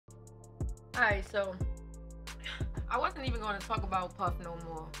Alright, so I wasn't even going to talk about Puff no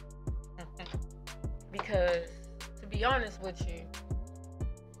more. Because, to be honest with you,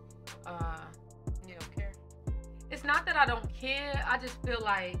 you don't care. It's not that I don't care. I just feel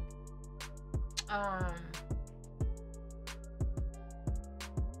like,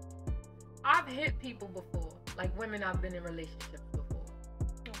 I've hit people before, like women I've been in relationships before.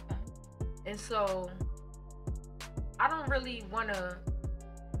 Okay. And so, I don't really want to,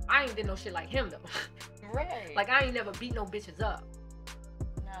 I ain't did no shit like him though. Right. Like, I ain't never beat no bitches up.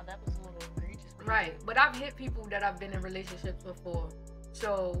 No, that was a little egregious. Right. But I've hit people that I've been in relationships before.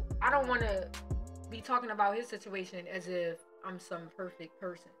 So, I don't want to be talking about his situation as if I'm some perfect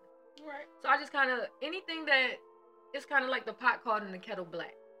person. Right. So, I just kind of, anything that, it's kind of like the pot calling and the kettle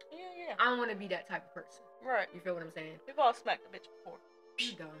black. Yeah. I don't want to be that type of person. Right. You feel what I'm saying? We've all smacked a bitch before.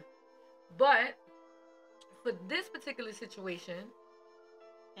 You dumb. But, for this particular situation,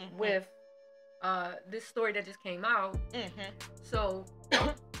 with this story that just came out, so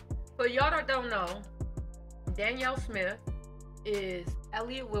for y'all that don't know, Danielle Smith is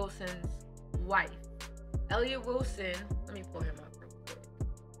Elliott Wilson's wife. Elliott Wilson, let me pull him up real quick.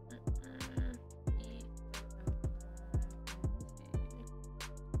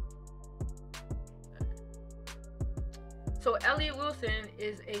 So Elliott Wilson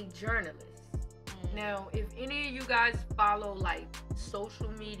is a journalist. Now, if any of you guys follow like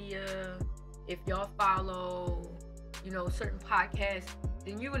social media, if y'all follow, certain podcasts,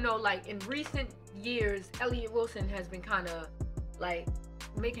 then you would know like in recent years, Elliott Wilson has been kind of like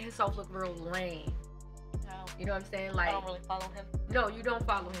making himself look real lame. No. You know what I'm saying? Like, I don't really follow him. No, you don't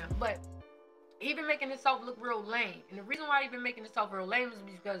follow him. But he been making himself look real lame. And the reason why he been making himself real lame is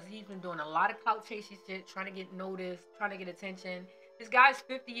because he's been doing a lot of clout chasing shit, trying to get noticed, trying to get attention. This guy's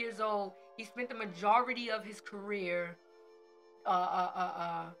 50 years old. He spent the majority of his career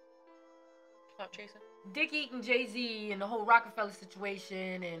Clout chasing? dick eating Jay-Z and the whole Rockefeller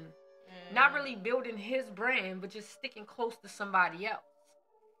situation, and not really building his brand, but just sticking close to somebody else.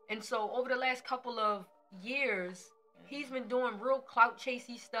 And so over the last couple of years, he's been doing real clout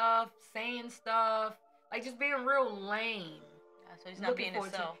chasey stuff, saying stuff, like just being real lame. So he's not being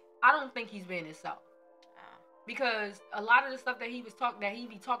himself. I don't think he's being himself. Because a lot of the stuff that he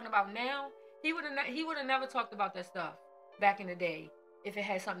be talking about now, he would have never talked about that stuff back in the day if it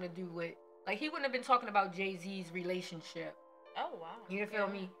had something to do with, like, he wouldn't have been talking about Jay-Z's relationship. Oh wow. You feel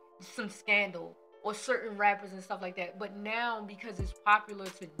me? Some scandal or certain rappers and stuff like that. But now, because it's popular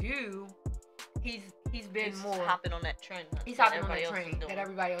to do, he's more hopping on that trend. He's hopping on that train that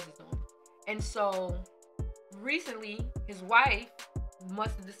everybody else is doing. And so recently, his wife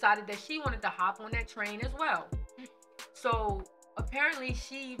must have decided that she wanted to hop on that train as well. So apparently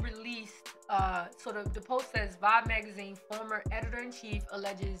she released, the post says, Vibe magazine former editor-in-chief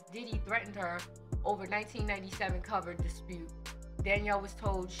alleges Diddy threatened her over 1997 cover dispute. Danielle was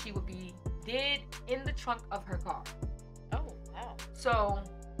told she would be dead in the trunk of her car. Oh, wow. So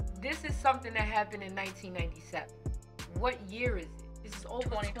this is something that happened in 1997. What year is it? This is over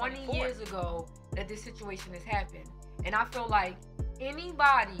 20 years ago that this situation has happened. And I feel like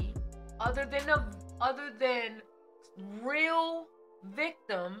anybody other than real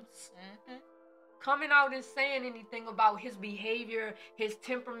victims coming out and saying anything about his behavior, his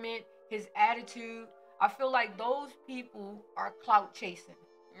temperament, his attitude, I feel like those people are clout chasing.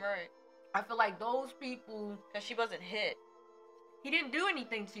 Right. I feel like those people... Because she wasn't hit. He didn't do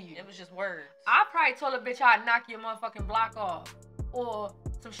anything to you. It was just words. I probably told a bitch I'd knock your motherfucking block off. Or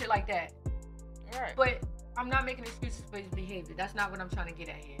some shit like that. Right. But I'm not making excuses for his behavior. That's not what I'm trying to get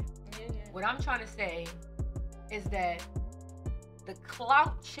at here. Yeah. What I'm trying to say is that the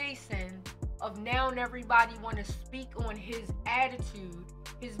clout chasing of now and everybody want to speak on his attitude,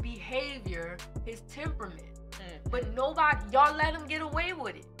 his behavior, his temperament. But nobody, y'all let him get away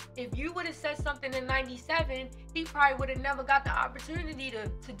with it. If you would have said something in 97, he probably would have never got the opportunity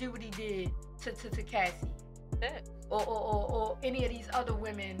to do what he did to Cassie. Or any of these other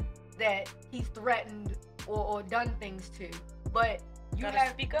women that he's threatened or done things to. But you gotta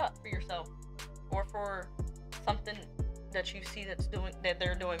speak up for yourself, or for something that you see that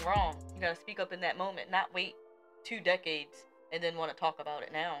they're doing wrong. You gotta speak up in that moment, not wait 2 decades and then want to talk about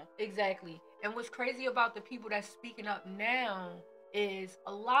it now. Exactly. And what's crazy about the people that's speaking up now is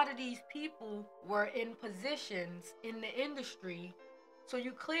a lot of these people were in positions in the industry. So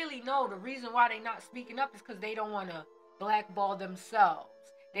you clearly know the reason why they're not speaking up is because they don't want to blackball themselves.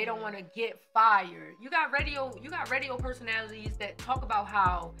 They don't want to get fired. You got radio personalities that talk about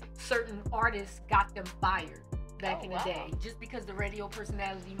how certain artists got them fired back in the day. Just because the radio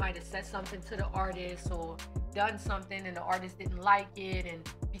personality might have said something to the artist or done something and the artist didn't like it, and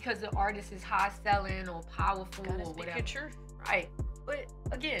because the artist is high selling or powerful Gotta or speak whatever. your truth. Right. But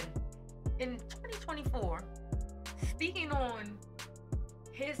again, in 2024, speaking on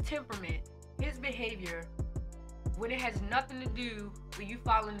his temperament, his behavior, when it has nothing to do with you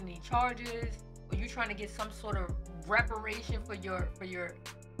filing any charges or you trying to get some sort of reparation for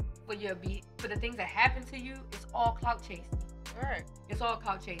the things that happened to you, it's all clout chasing. Right. It's all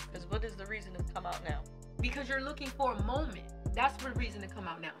clout chasing. Because what is the reason to come out now? Because you're looking for a moment. That's the reason to come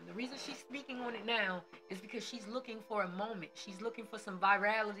out now. The reason she's speaking on it now is because she's looking for a moment. She's looking for some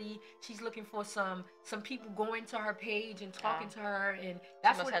virality. She's looking for some people going to her page and talking to her, and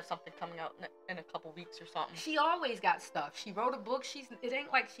that's she must have something coming out in a couple weeks or something. She always got stuff. She wrote a book. It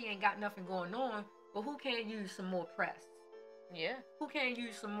ain't like she ain't got nothing going on. But who can't use some more press? Yeah. Who can't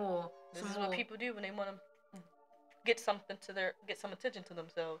use some more? This is what people do when they want to get some attention to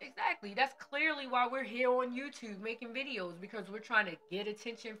themselves. Exactly. That's clearly why we're here on YouTube making videos, because we're trying to get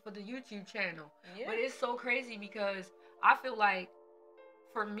attention for the YouTube channel. Yeah. But it's so crazy because I feel like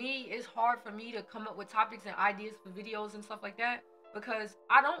for me, it's hard for me to come up with topics and ideas for videos and stuff like that, because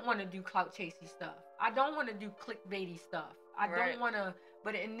I don't want to do clout chasey stuff. I don't want to do clickbaity stuff. I don't want to.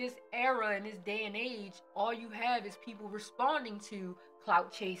 But in this era, in this day and age, all you have is people responding to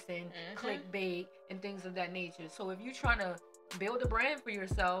clout chasing, clickbait, and things of that nature. So if you're trying to build a brand for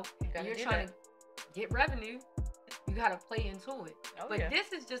yourself and you're trying to get revenue, you got to play into it. But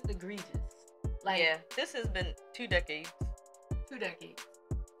this is just egregious. This has been 2 decades. 2 decades.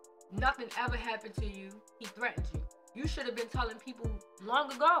 Nothing ever happened to you. He threatened you. You should have been telling people long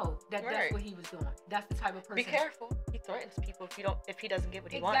ago that that's what he was doing. That's the type of person. Be careful. He threatens people if he doesn't get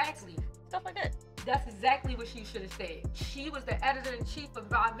what he wants. Exactly. Stuff like that. That's exactly what she should have said. She was the editor-in-chief of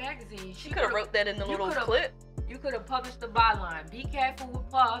Vibe magazine. She could have wrote that in the little clip. You could have published the byline. Be careful with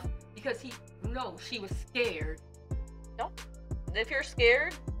Puff, because she was scared. No. If you're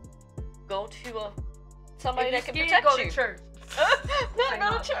scared, go to somebody that can protect you. Go to church.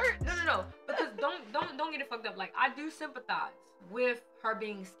 Not to church. No. Because don't get it fucked up. Like, I do sympathize with her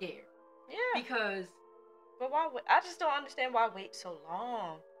being scared. Yeah. Because. But why? I just don't understand why wait so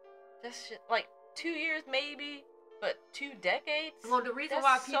long. That's shit. Like 2 years maybe, but 2 decades. Well, the reason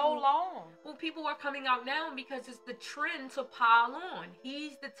why people so long. Well, people are coming out now because it's the trend to pile on.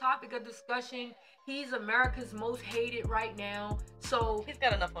 He's the topic of discussion. He's America's most hated right now. So he's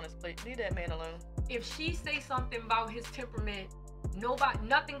got enough on his plate. Leave that man alone. If she say something about his temperament,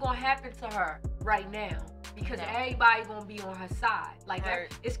 nothing gonna happen to her right now, because everybody gonna be on her side. Like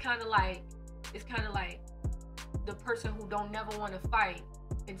it's kind of like the person who don't never want to fight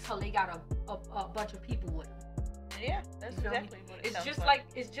until they got a bunch of people with them. Yeah, that's exactly what it sounds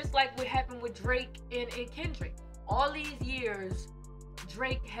It's just like what happened with Drake and Kendrick. All these years,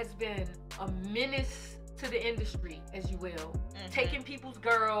 Drake has been a menace to the industry, as you will, taking people's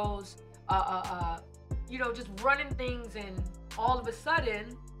girls, just running things, and all of a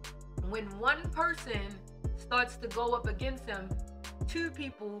sudden, when one person starts to go up against him, 2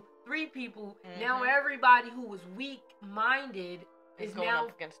 people, 3 people, now everybody who was weak-minded is going now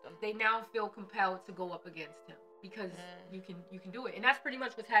up against him. They now feel compelled to go up against him because you can do it, and that's pretty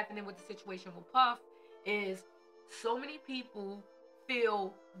much what's happening with the situation with Puff. Is so many people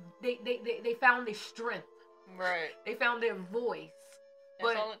feel they found their strength. Right. They found their voice.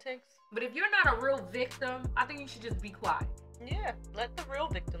 That's all it takes. But if you're not a real victim, I think you should just be quiet. Yeah, let the real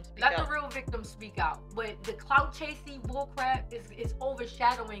victims speak out. Let the real victims speak out. But the clout chasing bullcrap is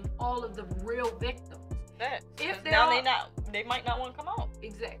overshadowing all of the real victims. Facts. If they might not want to come out.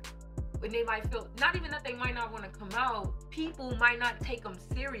 Exactly. But they might feel, not even that they might not want to come out, people might not take them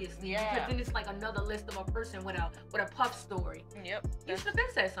seriously. Yeah. Because then it's like another list of a person with a Puff story. Yep. You should have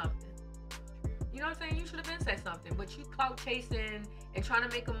been said something. You know what I'm saying? You should have been said something. But you clout chasing and trying to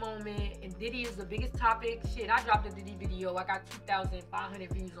make a moment, and Diddy is the biggest topic. Shit, I dropped a Diddy video. I got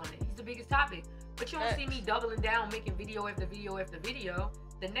 2,500 views on it. He's the biggest topic. But you don't see me doubling down, making video after video after video.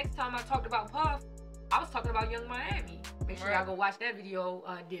 The next time I talked about Puff, I was talking about Young Miami. Make sure y'all go watch that video.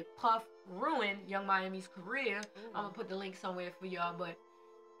 Did Puff ruin Young Miami's career? I'm going to put the link somewhere for y'all. But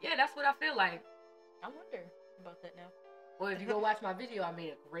yeah, that's what I feel like. I wonder about that now. Well, if you go watch my video, I made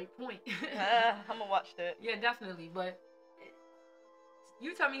a great point. I'm going to watch that. Yeah, definitely. But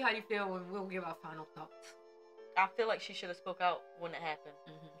you tell me how you feel and we'll give our final thoughts. I feel like she should have spoke out when it happened.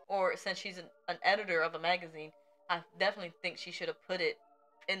 Or since she's an editor of a magazine, I definitely think she should have put it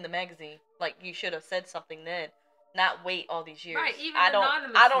in the magazine. Like, you should have said something then, not wait all these years. Right, even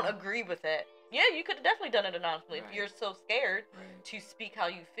anonymously. I don't agree with that. Yeah, you could have definitely done it anonymously. If you're so scared to speak how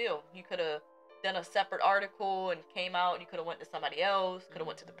you feel, you could have done a separate article and came out. You could have went to somebody else. Could have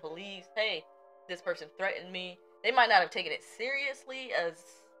went to the police. Hey, this person threatened me. They might not have taken it seriously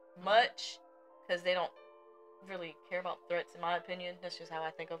as much because they don't really care about threats, in my opinion. That's just how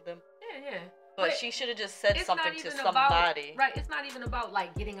I think of them. Yeah. But she should have just said something to somebody. Right. It's not even about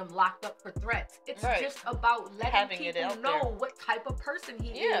like getting him locked up for threats. It's just about letting having people know what type of person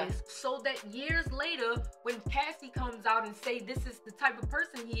he is, so that years later, when Cassie comes out and say this is the type of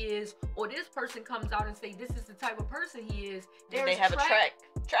person he is, or this person comes out and say this is the type of person he is, they have a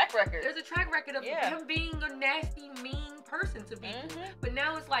track record. There's a track record of him being a nasty, mean person to people. But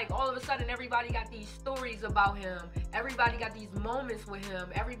now it's like all of a sudden everybody got these stories about him. Everybody got these moments with him.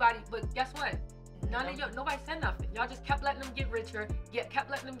 But guess what? Nobody said nothing. Y'all just kept letting them get richer, kept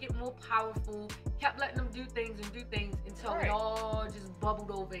letting them get more powerful, kept letting them do things until it all just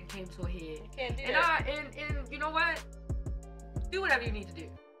bubbled over and came to a head. You can't do that. And you know what? Do whatever you need to do.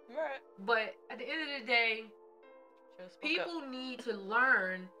 Right. But at the end of the day, people need to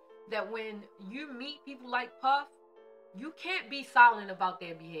learn that when you meet people like Puff, you can't be silent about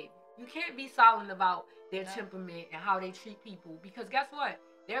their behavior. You can't be silent about their temperament and how they treat people, because guess what?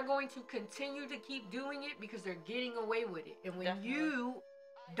 They're going to continue to keep doing it because they're getting away with it. And when you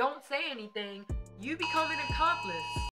don't say anything, you become an accomplice.